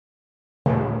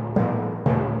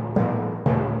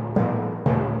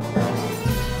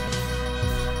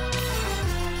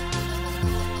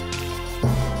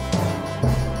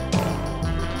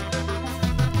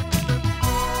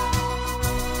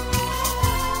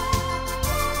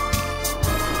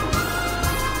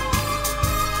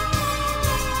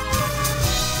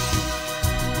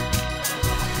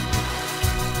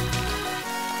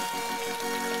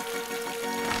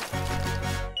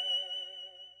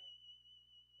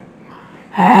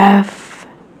F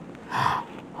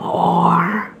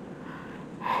or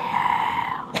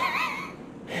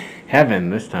Heaven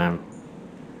this time.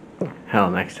 Hell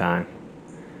next time.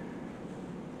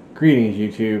 Greetings,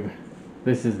 YouTube.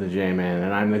 This is the J-Man,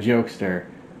 and I'm the Jokester.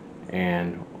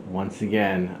 And once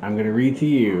again, I'm going to read to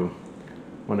you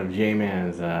one of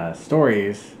J-Man's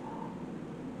stories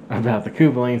about the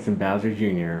Koopalings and Bowser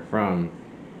Jr. from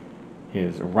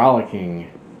his rollicking,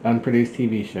 unproduced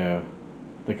TV show,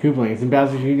 The Koopalings and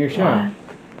Bowser Jr. Show.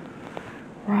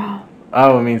 Wow.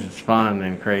 Oh, it means it's fun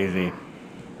and crazy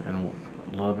and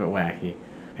a little bit wacky.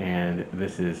 And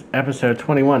this is episode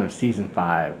 21 of season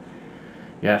 5.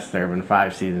 Yes, there have been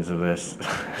 5 seasons of this.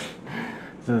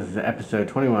 So this is episode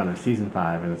 21 of season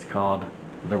 5, and it's called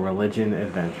The Religion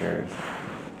Adventures.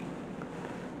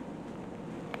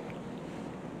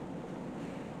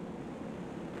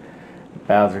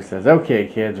 Bowser says, "Okay,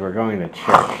 kids, we're going to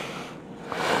church."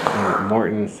 And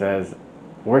Morton says,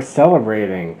 "We're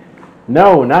celebrating."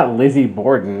 "No, not Lizzie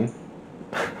Borden."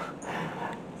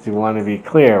 So you want to be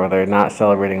clear whether they're not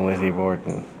celebrating Lizzie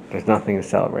Borden. There's nothing to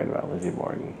celebrate about Lizzie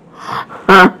Borden.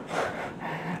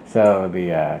 So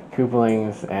the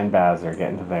Koopalings and Bowser get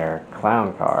into their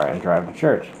clown car and drive to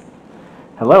church.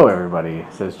 "Hello, everybody,"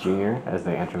 says Junior as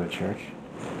they enter the church.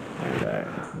 And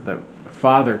the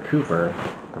Father Cooper,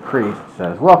 the priest,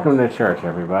 says, "Welcome to church,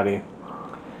 everybody."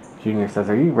 Junior says,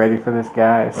 "Are you ready for this,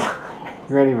 guys?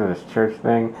 You ready for this church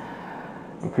thing?"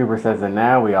 And Cooper says, "And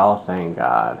now we all thank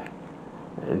God."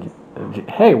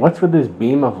 "Hey, what's with this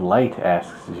beam of light?"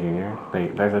 asks Junior.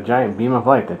 There's a giant beam of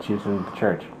light that shoots into the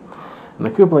church. And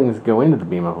the Koopalings go into the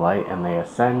beam of light and they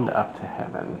ascend up to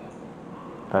heaven.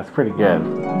 That's pretty good.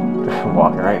 Just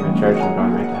walking right into church and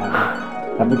going right to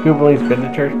heaven. Have the Koopalings been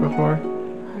to church before?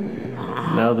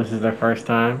 No, this is their first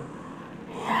time?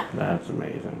 Yeah. That's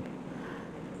amazing.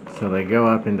 So they go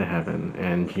up into heaven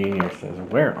and Junior says,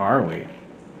 "Where are we?"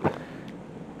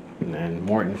 And then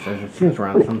Morton says, "It seems we're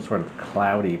on some sort of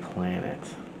cloudy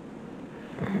planet."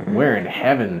 "We're in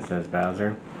heaven," says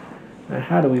Bowser. "Now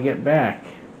how do we get back?"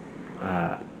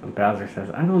 Bowser says,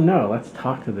 "I don't know. Let's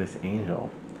talk to this angel."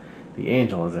 The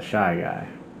angel is a shy guy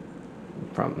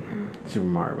from Super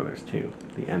Mario Bros. 2,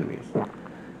 the enemies.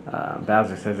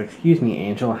 Bowser says, "Excuse me,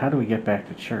 angel, how do we get back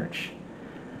to church?"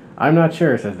 "I'm not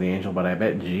sure," says the angel, "but I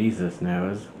bet Jesus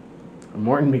knows."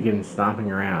 Morton begins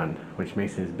stomping around, which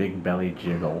makes his big belly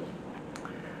jiggle.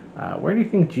 Where do you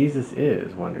think Jesus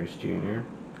is?" wonders Junior.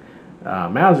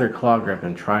 Mouser, Clawgrip,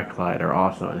 and Triclyde are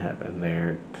also in heaven.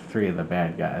 They're 3 of the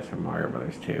bad guys from Mario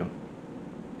Bros. 2.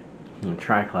 And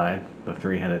Triclyde, the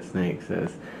 3-headed snake,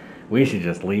 says, "We should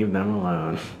just leave them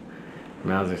alone."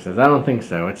 Mouser says, "I don't think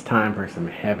so. It's time for some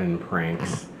heaven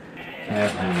pranks."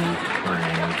 Heaven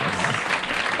pranks.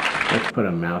 Let's put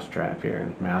a mousetrap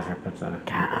here. Mouser puts a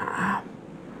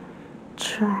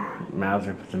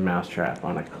mousetrap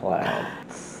on a cloud.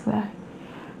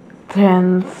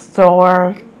 Satan's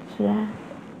origin.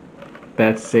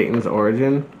 That's Satan's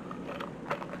origin?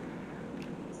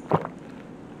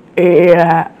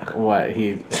 Yeah. What,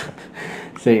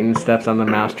 Satan steps on the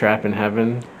mousetrap in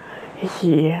heaven?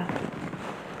 Yeah.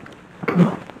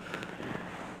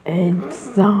 It's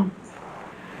some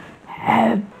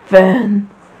heaven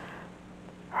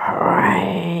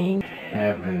prank.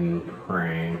 Heaven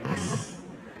pranks.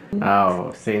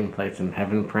 Oh, Satan played some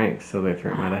heaven pranks, so they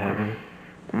threw him out of heaven.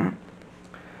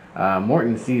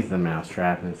 Morton sees the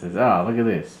mousetrap and says, "Oh, look at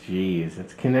this. Jeez,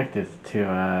 it's connected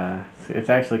to, it's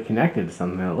actually connected to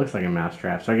something that looks like a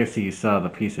mousetrap." So I guess you saw the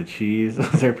piece of cheese.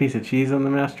 Was there a piece of cheese on the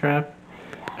mousetrap?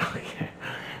 Okay.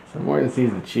 So Morton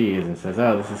sees the cheese and says,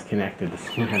 "Oh, this is connected to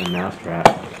some kind of mousetrap."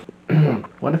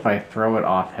 "What if I throw it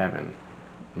off heaven?"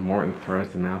 Morton throws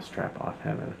the mousetrap off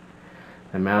heaven.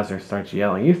 And Mouser starts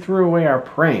yelling, "You threw away our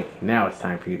prank. Now it's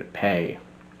time for you to pay."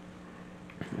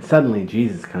 Suddenly,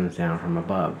 Jesus comes down from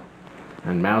above,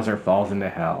 and Mouser falls into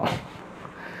hell.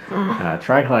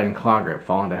 Triclyde and Clawgrip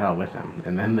fall into hell with him,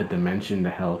 and then the dimension to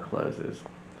hell closes.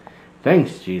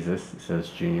 "Thanks, Jesus," says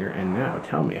Junior, "and now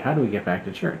tell me, how do we get back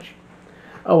to church?"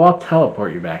 "Oh, I'll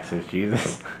teleport you back," says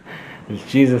Jesus.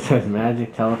 Jesus has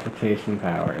magic teleportation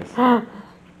powers.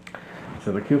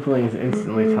 So the Koopalings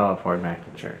instantly teleport back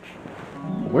to church.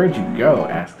 "Where'd you go?"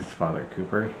 asks Father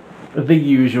Cooper. "The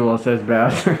usual," says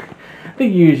Bowser. "The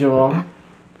usual.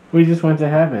 We just went to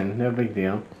heaven. No big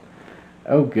deal."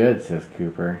 "Oh, good," says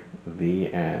Cooper.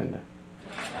 The end.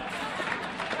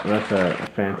 That's a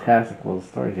fantastic little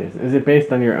story, Jason. Is it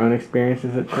based on your own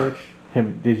experiences at church?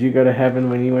 Did you go to heaven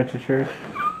when you went to church?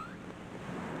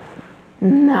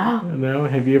 No. No?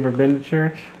 Have you ever been to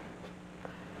church?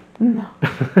 No.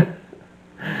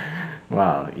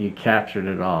 Wow, you captured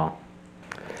it all.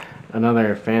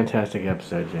 Another fantastic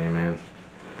episode, J-Man.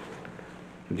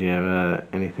 Do you have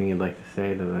anything you'd like to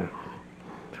say to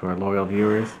our loyal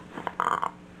viewers? Bye.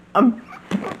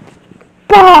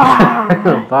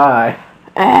 Bye.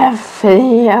 If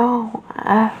you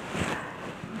have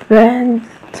been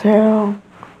to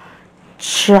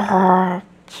church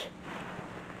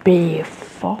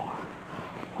before,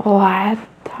 let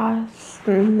us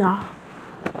know.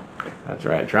 That's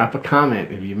right. Drop a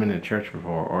comment if you've been to church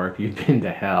before, or if you've been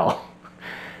to hell.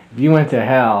 If you went to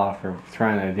hell for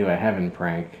trying to do a heaven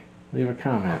prank, leave a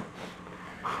comment.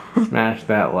 Smash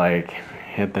that like,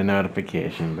 hit the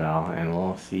notification bell, and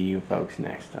we'll see you folks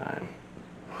next time.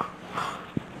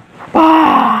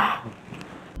 Bye.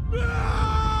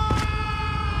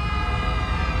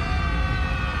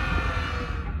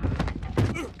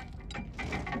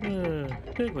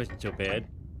 That wasn't so bad.